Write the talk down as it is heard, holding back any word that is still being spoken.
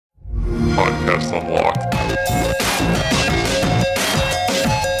Podcast Unlocked.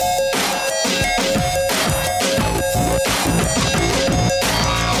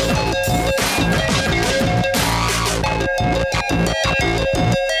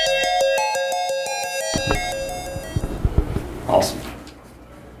 Awesome.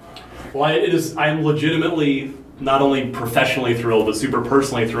 Well, I'm legitimately not only professionally thrilled, but super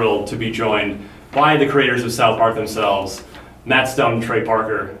personally thrilled to be joined by the creators of South Park themselves, Matt Stone and Trey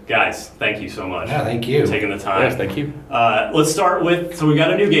Parker. Guys, thank you so much. Yeah, thank you. For taking the time. Yes, thank you. Let's start with, so we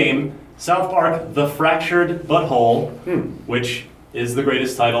got a new game, South Park: The Fractured Butthole, which is the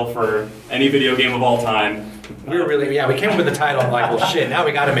greatest title for any video game of all time. We came up with the title. I'm like, well, shit. Now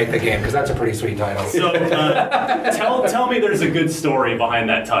we got to make the game because that's a pretty sweet title. So tell me there's a good story behind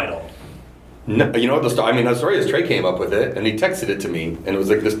that title. No, you know what the story is Trey came up with it and he texted it to me and it was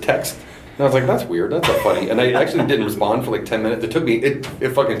like this text. And I was like, that's weird, that's not funny. And I actually didn't respond for like 10 minutes.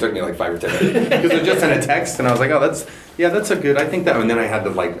 It fucking took me like 5 or 10 minutes. Because it just sent a text and I was like, oh, that's a good, I think that, and then I had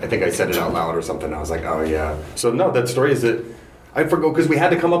to I think I said it out loud or something. I was like, oh yeah. So no, that story is that, I forgot, because we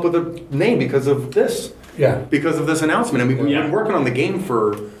had to come up with a name because of this. Yeah. Because of this announcement. I mean, we've been working on the game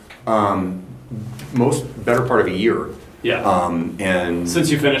for better part of a year. Yeah. And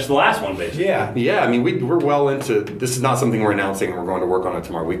since you finished the last one, basically. Yeah. Yeah, I mean, we're well into, this is not something we're announcing and we're going to work on it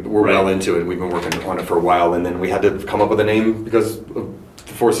tomorrow. We're well into it. We've been working on it for a while, and then we had to come up with a name because of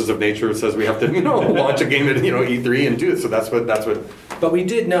the forces of nature says we have to, launch a game at, E3 and do it. So that's what. But we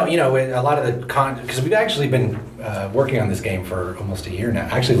did know, a lot of the because we've actually been working on this game for almost a year now.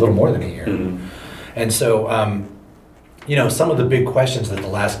 Actually, a little more than a year. Mm-hmm. And so, some of the big questions that the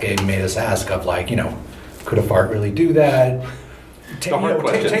last game made us ask of, like, could a fart really do that?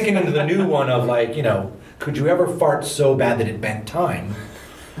 Taking into the new one of, like, could you ever fart so bad that it bent time?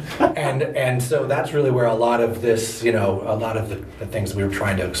 and so that's really where a lot of this, a lot of the things we were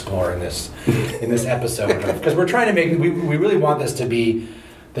trying to explore in this episode, because we're trying to make, we really want this to be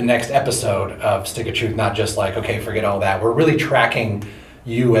the next episode of Stick of Truth, not just like, okay, forget all that. We're really tracking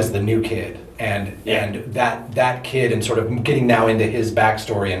you as the new kid and that kid and sort of getting now into his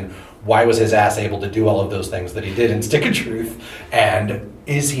backstory and why was his ass able to do all of those things that he did in Stick of Truth, and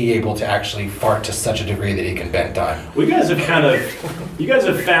is he able to actually fart to such a degree that he can bend time? Well, you guys have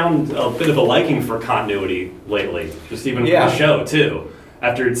found a bit of a liking for continuity lately, just even with the show too.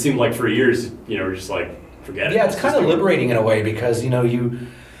 After it seemed like for years, we're just like, forget it. Yeah, it's kind of liberating in a way because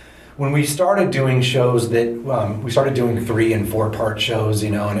when we started doing shows that we started doing 3 and 4 part shows,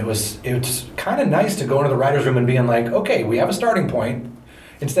 and it was kind of nice to go into the writer's room and being like, okay, we have a starting point.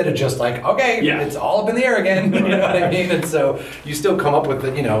 Instead of just like, okay, it's all up in the air again, you know what I mean? And so you still come up with,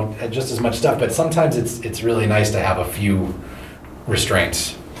 just as much stuff, but sometimes it's really nice to have a few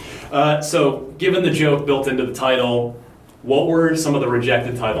restraints. So given the joke built into the title, what were some of the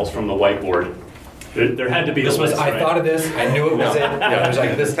rejected titles from the whiteboard? There had to be this a list, I thought of this, I knew it was it. Yeah, I was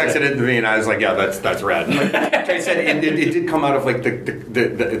like, this texted it to me and I was like, yeah, that's rad. Like I said, it did come out of like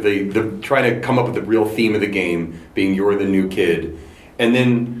the trying to come up with the real theme of the game, being you're the new kid. And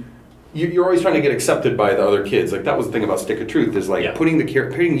then you're always trying to get accepted by the other kids. Like that was the thing about Stick of Truth is like putting you,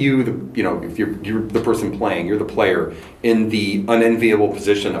 if you're the person playing, you're the player in the unenviable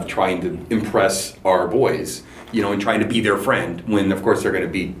position of trying to impress our boys, and trying to be their friend when of course they're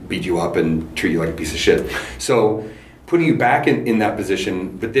going to beat you up and treat you like a piece of shit. So putting you back in that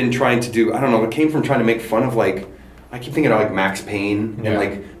position, but then trying to do, I don't know, it came from trying to make fun of like, I keep thinking of like Max Payne and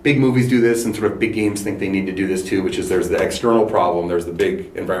like big movies do this and sort of big games think they need to do this too, which is there's the external problem, there's the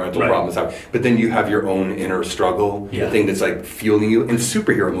big environmental problem, but then you have your own inner struggle, the thing that's like fueling you. And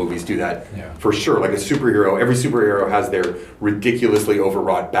superhero movies do that for sure. Like every superhero has their ridiculously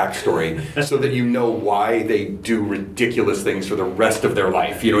overwrought backstory so that you know why they do ridiculous things for the rest of their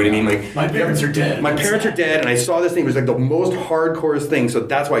life. You know what I mean? Like my parents are dead. My parents are dead and I saw this thing, it was like the most hardcore thing, so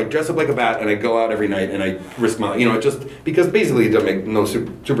that's why I dress up like a bat and I go out every night and I risk my, just because basically it doesn't make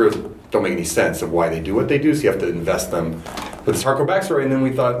superheroes don't make any sense of why they do what they do, so you have to invest them with this hardcore backstory. And then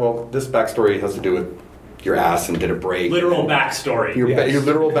we thought, well, this backstory has to do with your ass and did it break? Literal backstory. Your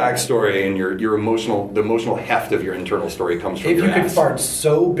literal backstory and your emotional, the emotional heft of your internal story comes from your ass. If you could fart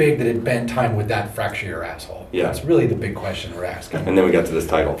so big that it bent time, would that fracture your asshole? Yeah. That's really the big question we're asking. And then we got to this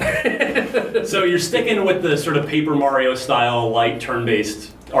title. So you're sticking with the sort of Paper Mario style, light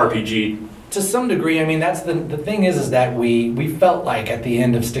turn-based RPG. To some degree, I mean, that's the thing is that we felt like at the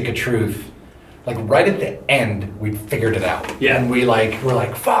end of Stick of Truth, like right at the end, we figured it out. Yeah. And we're like,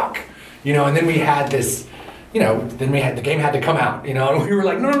 fuck. And then we had this, then the game had to come out, and we were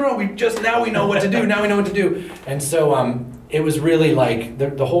like, no, now we know what to do, And so it was really like,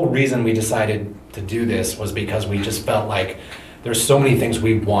 the whole reason we decided to do this was because we just felt like there's so many things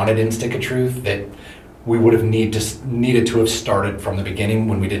we wanted in Stick of Truth that we would have needed to have started from the beginning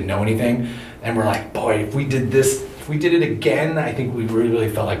when we didn't know anything. And we're like, boy, if we did this, if we did it again, I think we really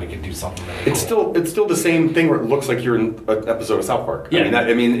felt like we could do something really cool. It's still the same thing where it looks like you're in an episode of South Park. Yeah.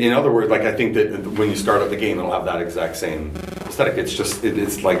 I mean, in other words, like I think that when you start up the game, it'll have that exact same aesthetic. It's just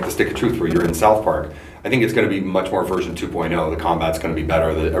it's like the Stick of Truth where you're in South Park. I think it's going to be much more version 2.0. The combat's going to be better.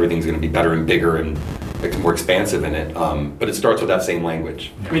 Everything's going to be better and bigger and more expansive in it. But it starts with that same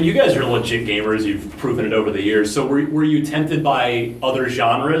language. I mean, you guys are legit gamers. You've proven it over the years. So were you tempted by other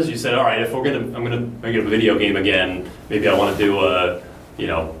genres? You said, all right, if I'm gonna make a video game again, maybe I want to do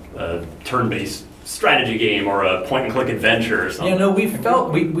a turn-based strategy game or a point-and-click adventure or something. Yeah, no, we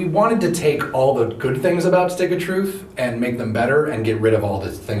felt we wanted to take all the good things about Stick of Truth and make them better and get rid of all the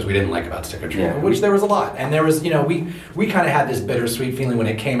things we didn't like about Stick of Truth, which there was a lot. And there was, we kind of had this bittersweet feeling when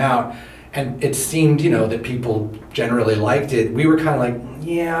it came out, and it seemed, that people generally liked it. We were kind of like,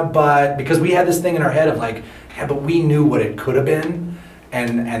 yeah, but, because we had this thing in our head of like, yeah, but we knew what it could have been,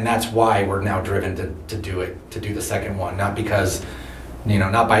 and that's why we're now driven to do the second one, not because,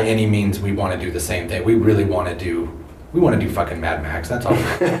 not by any means we want to do the same thing. We really want to do fucking Mad Max. That's all.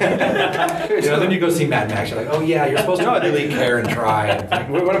 Then you go see Mad Max. You're like, oh yeah, you're supposed to really care and try.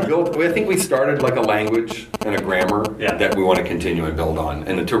 We want to build. I think we started like a language and a grammar that we want to continue and build on,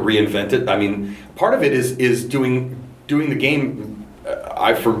 and to reinvent it. I mean, part of it is doing the game.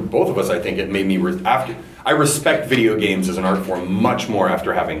 For both of us, I think it made me I respect video games as an art form much more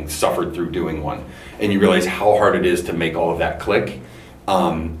after having suffered through doing one, and you realize how hard it is to make all of that click.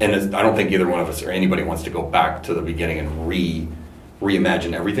 And I don't think either one of us or anybody wants to go back to the beginning and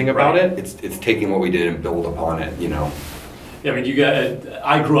reimagine everything about it. It's taking what we did and build upon it, Yeah, I mean,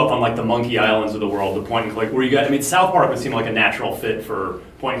 I grew up on like the Monkey Islands of the world, the point and click, where South Park would seem like a natural fit for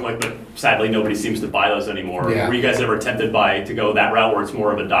point and click, but sadly nobody seems to buy those anymore. Yeah. Were you guys ever tempted to go that route where it's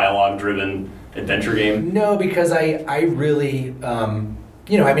more of a dialogue-driven adventure game? No, because I really, I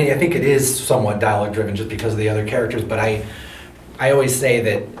think it is somewhat dialogue-driven just because of the other characters, but I always say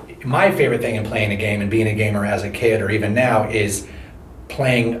that my favorite thing in playing a game and being a gamer as a kid or even now is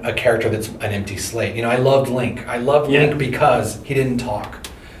playing a character that's an empty slate. I loved Link. I loved Link because he didn't talk.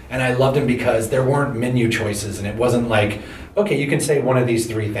 And I loved him because there weren't menu choices and it wasn't like, okay, you can say one of these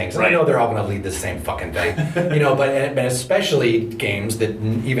three things. And I know they're all going to lead the same fucking thing. But especially games that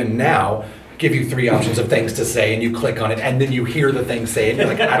even now give you three options of things to say and you click on it and then you hear the thing say it and you're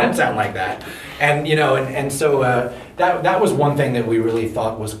like, I don't sound like that. And so that was one thing that we really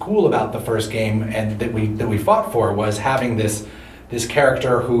thought was cool about the first game and that we fought for was having this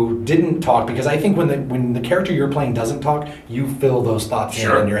character who didn't talk, because I think when the character you're playing doesn't talk, you fill those thoughts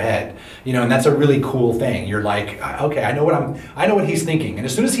in your head. And that's a really cool thing. You're like, okay, I know what he's thinking. And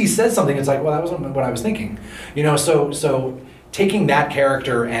as soon as he says something, it's like, well, that wasn't what I was thinking. So taking that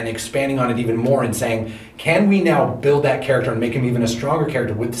character and expanding on it even more and saying, can we now build that character and make him even a stronger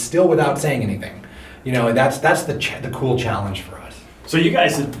character without saying anything? And that's the cool challenge for us. So you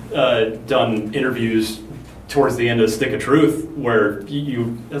guys had done interviews towards the end of Stick of Truth where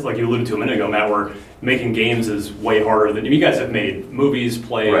you, as like you alluded to a minute ago, Matt, where making games is way harder than you guys have made movies,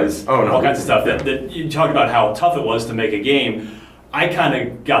 plays, all kinds of stuff. That you talk about how tough it was to make a game. I kind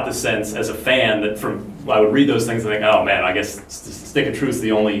of got the sense as a fan that I would read those things and think, oh man, I guess Stick of Truth is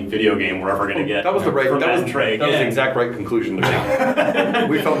the only video game we're ever going to get. That was the exact right conclusion to make.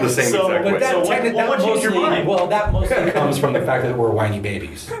 We felt the same exact way. What changed your mind? Well, that mostly comes from the fact that we're whiny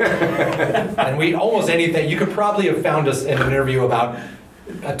babies. And we almost anything, you could probably have found us in an interview about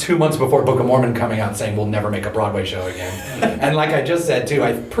 2 months before Book of Mormon coming out saying we'll never make a Broadway show again. And like I just said too,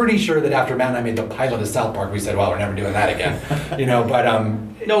 I'm pretty sure that after Matt and I made the pilot of South Park, we said, well, we're never doing that again.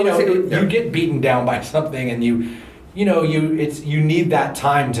 You get beaten down by something and you need that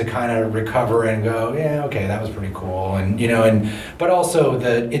time to kind of recover and go, yeah, okay, that was pretty cool. But also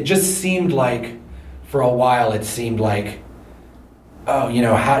it just seemed like for a while it seemed like, oh,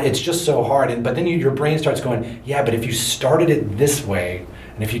 how it's just so hard. But then your brain starts going, yeah, but if you started it this way,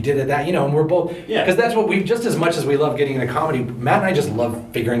 and if you did it that, and we're both, because that's what just as much as we love getting into comedy, Matt and I just love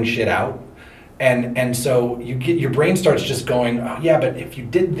figuring shit out. And so your brain starts just going, oh yeah, but if you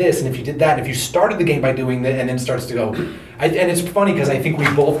did this and if you did that, and if you started the game by doing that, and then starts to go, and it's funny because I think we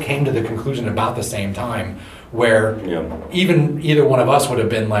both came to the conclusion about the same time, where even either one of us would have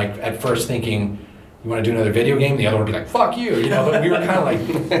been like at first thinking, you want to do another video game? The other one would be like, fuck you, But we were kind of like,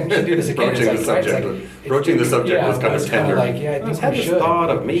 we should do this again. Broaching the subject was kind of tender. I think had this thought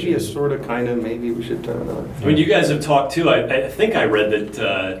of maybe a sort of kind of maybe we should turn it on. I mean, you guys have talked too. I think I read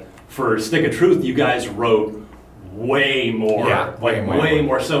that for Stick of Truth, you guys wrote way more. Yeah, way more. Way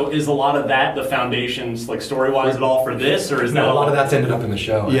more. So is a lot of that the foundations, like story-wise at all for this, or is that No, a lot of that's ended up in the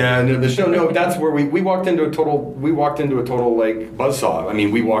show. Yeah, no, the show. No, that's where we walked into a total like buzzsaw. I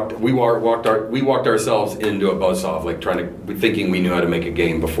mean, we walked ourselves into a buzzsaw of like thinking we knew how to make a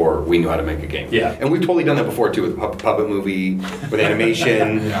game before we knew how to make a game. Yeah. And we've totally done that before too with puppet movie, with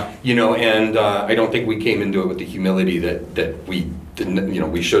animation. Yeah. You know, and I don't think we came into it with the humility that we didn't. You know,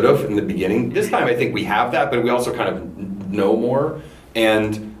 we should have in the beginning. This time, I think we have that, but we also kind of know more.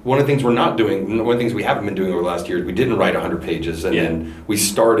 And one of the things we haven't been doing over the last year, we didn't write 100 pages, and then we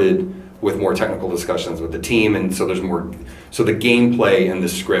started with more technical discussions with the team, and so there's more. So the gameplay and the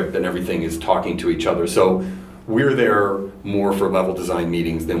script and everything is talking to each other. So we're there more for level design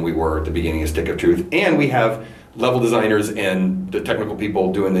meetings than we were at the beginning of Stick of Truth, and we have level designers and the technical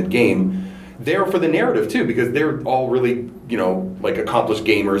people doing the game there for the narrative too, because they're all really, you know, like accomplished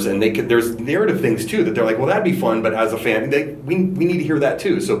gamers, and there's narrative things too that they're like, well, that'd be fun, but as a fan, we need to hear that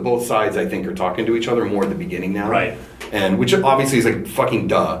too. So both sides, I think, are talking to each other more at the beginning now, Right. And which obviously is like fucking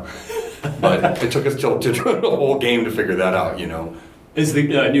duh, but it took us till to the whole game to figure that out, you know. Is the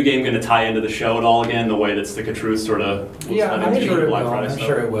new game going to tie into the show at all again, the way that Stick of Truth sort of was Yeah, kind I'm of sure it will. Black Friday I'm stuff?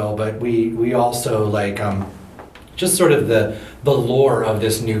 sure it will. But we also like just sort of the lore of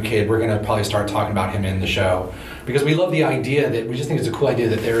this new kid. We're going to probably start talking about him in the show because we love the idea that we just think it's a cool idea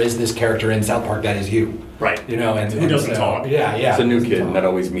that there is this character in South Park that is you. Right. You know, and Who doesn't talk? Yeah, yeah. It's a new doesn't kid, talk. and that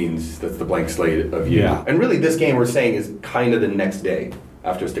always means that's the blank slate of you. Yeah. And really, this game we're saying is kind of the next day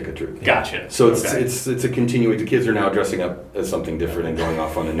after Stick of Truth. Gotcha. So it's Okay. it's a continuation. The kids are now dressing up as something different and going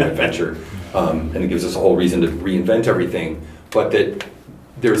off on a new adventure, and it gives us a whole reason to reinvent everything. But that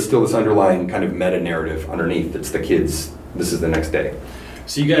there's still this underlying kind of meta narrative underneath. That's the kids. This is the next day.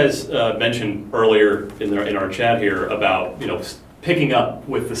 So you guys mentioned earlier in our chat here about picking up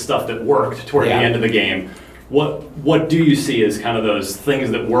with the stuff that worked toward the end of the game. What do you see as kind of those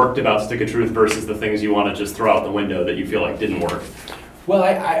things that worked about Stick of Truth versus the things you want to just throw out the window that you feel like didn't work? Well,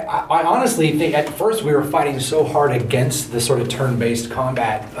 I honestly think at first we were fighting so hard against the sort of turn-based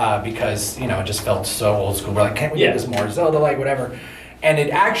combat because it just felt so old school. We're like, can't we get this more Zelda-like, whatever? And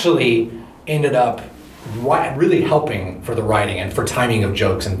it actually ended up really helping for the writing and for timing of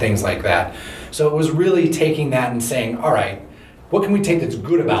jokes and things like that. So it was really taking that and saying, all right, what can we take that's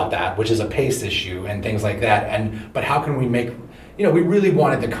good about that, which is a pace issue and things like that, but how can we make, we really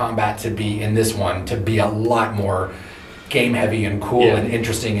wanted the combat to be, in this one, to be a lot more game heavy and cool and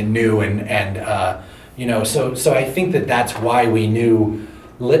interesting and new so I think that's why we knew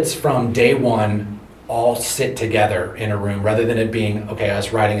let's from day one all sit together in a room rather than it being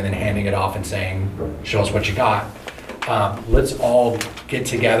us writing and then handing it off and saying show us what you got. Let's all get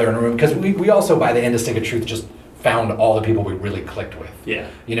together in a room because we also by the end of Stick of Truth just found all the people we really clicked with. Yeah.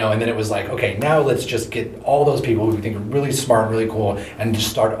 And then it was like, okay, now let's just get all those people who we think are really smart, really cool, and just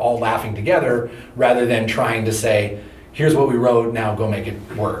start all laughing together rather than trying to say, here's what we wrote, now go make it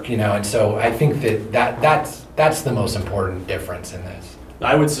work, And so I think that's the most important difference in this.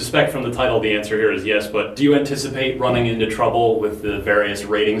 I would suspect from the title the answer here is yes, but do you anticipate running into trouble with the various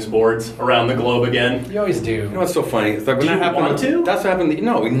ratings boards around the globe again? You always do. You know what's so funny? It's like when Do that you happened, want to? That's what happened.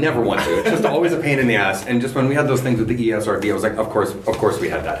 No, we never want to. It's just always a pain in the ass. And just when we had those things with the ESRB, I was like, of course we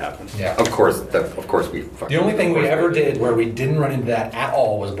had that happen. Yeah. Of course we. The only thing we ever did where we didn't run into that at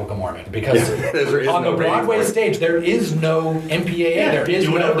all was Book of Mormon because There is on no the ratings Broadway board. stage there is no MPAA,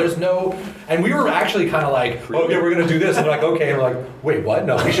 there's no, and we were actually kind of like, okay, we're gonna do this, and we're like, okay, and we're like, wait, what?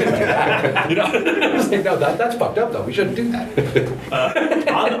 No, we shouldn't do that. I was like, no, that's fucked up though. We shouldn't do that.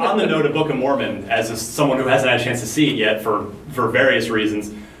 On the note of Book of Mormon, someone who hasn't had a chance to see it yet for various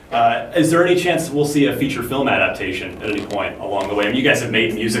reasons, is there any chance we'll see a feature film adaptation at any point along the way? I mean, you guys have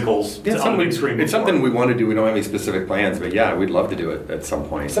made musicals on the big screen before. It's something we want to do. We don't have any specific plans, but yeah, we'd love to do it at some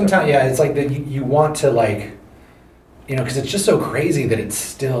point. Sometimes, it's like that you want to like, because it's just so crazy that it's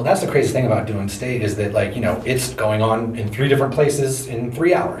still, that's the craziest thing about doing state is that it's going on in 3 different places in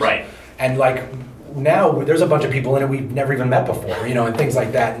 3 hours. Right. And now there's a bunch of people in it we've never even met before, and things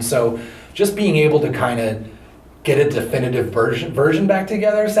like that. And so just being able to kind of get a definitive version back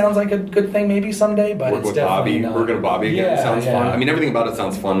together sounds like a good thing maybe someday, but Work it's with definitely Bobby. not. Working with Bobby again sounds yeah. fun. I mean, everything about it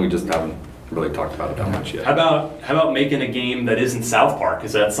sounds fun. We just haven't really talked about it that much yet. How about making a game that isn't South Park?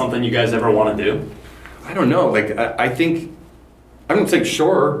 Is that something you guys ever want to do? I don't know. I think, I don't say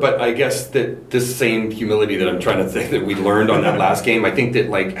sure, but I guess that this same humility that I'm trying to say that we learned on that last game, I think that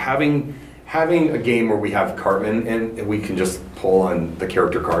having a game where we have Cartman and we can just pull on the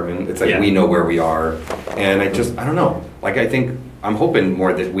character Cartman, it's like we know where we are. And I don't know. I'm hoping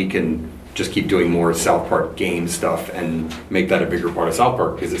more that we can just keep doing more South Park game stuff and make that a bigger part of South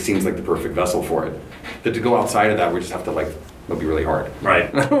Park because it seems like the perfect vessel for it. that to go outside of that, we just have to like, it'll be really hard.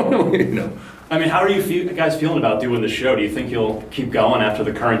 Right. You know. I mean, how are you guys feeling about doing the show? Do you think you'll keep going after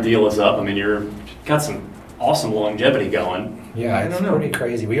the current deal is up? I mean, you're got some awesome longevity going. Yeah, it's pretty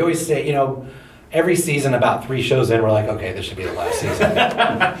crazy. We always say, you know, every season about 3 shows in, we're like, okay, this should be the last season.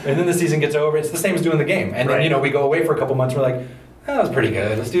 And then the season gets over. It's the same as doing the game. And then, you know, we go away for a couple months. We're like, that was pretty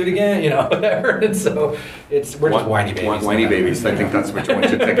good. Let's do it again, you know, whatever. And so we're just whiny babies. Whiny babies. I think that's which one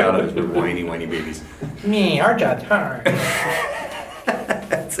should take out of it. The whiny babies. Me, our job's hard.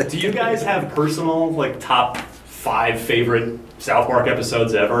 Do you guys have personal, like, top 5 favorite South Park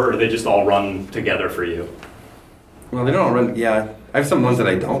episodes ever, or do they just all run together for you? Well, they don't all run. Yeah, I have some ones that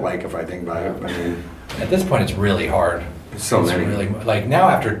I don't like if I think about it. I mean, at this point, it's really hard. So many. Really, like now,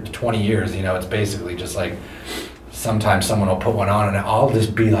 after 20 years, you know, it's basically just like sometimes someone will put one on, and I'll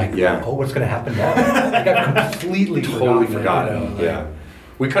just be like, "Oh, what's going to happen now?" Like I've completely forgotten. You know, like, yeah,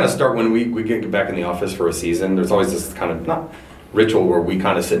 we kind of start when we get back in the office for a season. There's always this kind of not ritual where we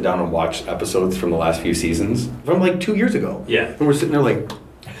kind of sit down and watch episodes from the last few seasons from like 2 years ago. Yeah, and we're sitting there like.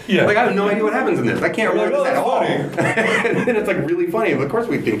 Yeah. Like, I have no idea what happens in this. I can't remember this at all. And then it's like really funny. Of course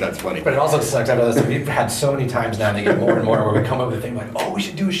we think that's funny. But it also sucks out of this. We've had so many times now, and they get more and more, where we come up with a thing like, oh, we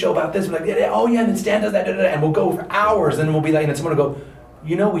should do a show about this. We're like, oh yeah, and then Stan does that, and we'll go for hours, and we'll be like, and then someone will go,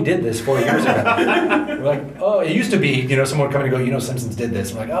 you know, we did this 4 years ago. We're like, oh, it used to be, you know, someone would come in and go, you know, Simpsons did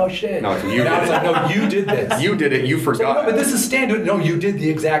this. We're like, oh shit. No, you now it's like, no, you did this. You did it. You forgot. Like, no, but this is Stan doing it. No, you did the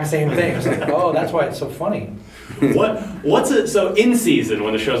exact same thing. It's like, oh, that's why it's so funny. So in season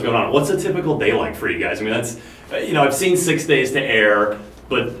when the show's going on, what's a typical day like for you guys? I mean, that's, you know, I've seen 6 days to air,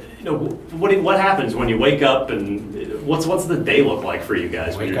 but you know, what happens when you wake up, and what's the day look like for you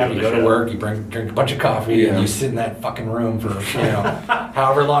guys? Wake up, you go to work, you drink a bunch of coffee, and you sit in that fucking room for, you know,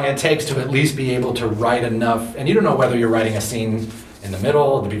 however long it takes to at least be able to write enough. And you don't know whether you're writing a scene in the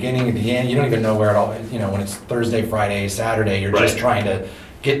middle, at the beginning, at the end. You don't even know where it all, you know, when it's Thursday, Friday, Saturday, you're just trying to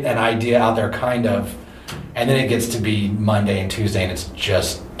get an idea out there, kind of. And then it gets to be Monday and Tuesday, and it's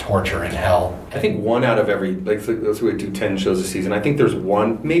just torture and hell. I think one out of every, like, let's say we do 10 shows a season. I think there's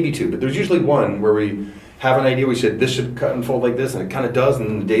one, maybe 2, but there's usually one where we have an idea. This should cut and fold like this, and it kind of does.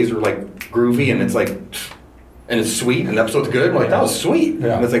 And the days are like groovy, and it's like, and it's sweet, and the episode's good. And we're like, that was sweet.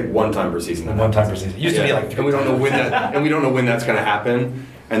 Yeah. And it's like one time per season. One time per season. It used to be like 3 and we don't know when that, and we don't know when that's going to happen.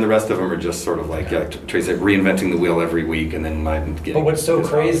 And the rest of them are just sort of like, Trey said, reinventing the wheel every week, and then not getting. But what's so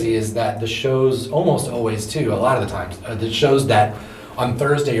crazy is that the shows, almost always too, a lot of the times, the shows that on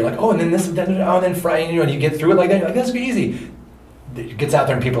Thursday you're like, oh, and then this, and then Friday, you know, and you get through it like that, you're like, that's easy. It gets out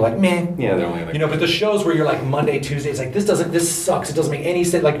there and people are like, meh. Yeah, they're only like, you know, but the shows where you're like Monday, Tuesday, it's like, this sucks. It doesn't make any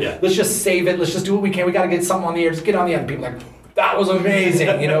sense. Like, let's just save it. Let's just do what we can. We got to get something on the air. Just get on the air. And people are like, that was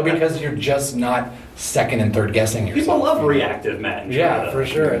amazing, you know, because you're just not second and third guessing yourself. People love reactive Matt. Yeah, for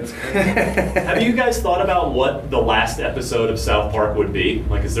sure. It's Have you guys thought about what the last episode of South Park would be?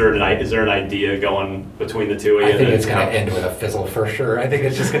 Like, is there an idea going between the two of you? I think it's going to end with a fizzle for sure. I think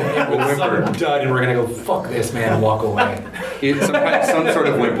it's just going to end with some dud, and we're going to go, fuck this, man, and walk away. Some sort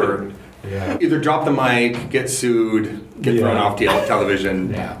of whimper. Yeah. Either drop the mic, get sued, get thrown off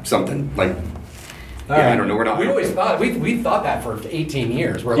television, something like. I don't know. We're not. We always thought we thought that for 18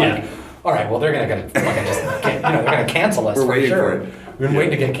 years. We're like, all right, well, they're gonna fucking just, you know, they're gonna cancel us. We're waiting for it. We've been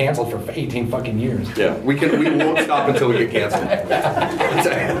waiting to get canceled for 18 fucking years. Yeah, we won't stop until we get canceled.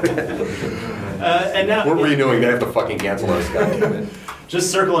 And now we're renewing. They have to fucking cancel us. God damn it.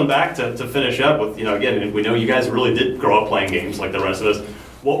 Just circling back to finish up with, you know, again, we know you guys really did grow up playing games like the rest of us.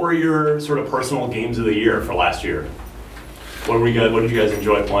 What were your sort of personal games of the year for last year? What did you guys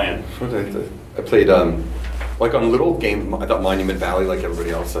enjoy playing? I played, like on little game, I thought Monument Valley, like everybody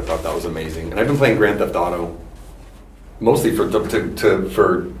else, I thought that was amazing. And I've been playing Grand Theft Auto, mostly for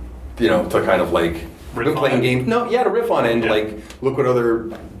you know, to kind of like, I've been playing games, to riff on it and like, look what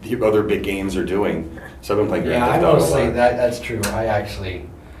the other big games are doing. So I've been playing Grand Theft Auto. Yeah, I mostly, that's true. I actually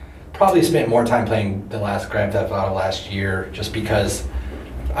probably spent more time playing the last Grand Theft Auto last year, just because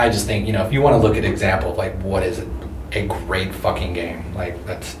I just think, you know, if you want to look at an example of like, what is a great fucking game, like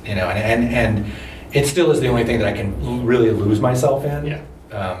that's, you know, and it still is the only thing that I can really lose myself in.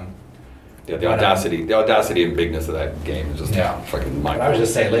 The audacity and bigness of that game is just fucking mind. I was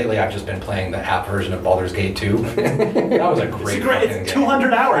just saying, lately I've just been playing the app version of Baldur's Gate 2. That was a great fucking game. It's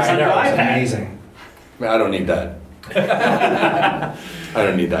 200 hours on your iPad. It's amazing. I don't need that. I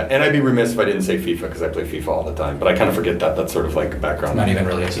don't need that. And I'd be remiss if I didn't say FIFA, because I play FIFA all the time. But I kind of forget that. That's sort of like background. It's not even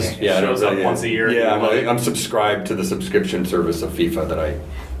really a game. Yeah, it shows up once a year. Yeah, I'm subscribed to the subscription service of FIFA that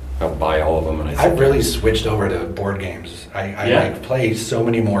I'll buy all of them. And I've really switched over to board games. I like play so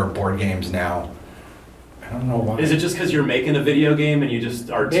many more board games now. don't know why. Is it just because you're making a video game and you just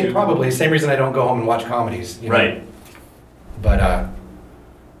are Yeah, too... probably. Same reason I don't go home and watch comedies. You know? Right. But,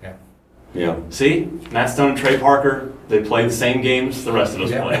 yeah. Yeah. See? Matt Stone and Trey Parker, they play the same games the rest of us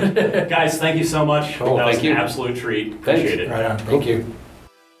Yeah. play. Guys, thank you so much. Cool, That was thank an you. absolute treat. Thanks. Appreciate it. Right on. Thank you.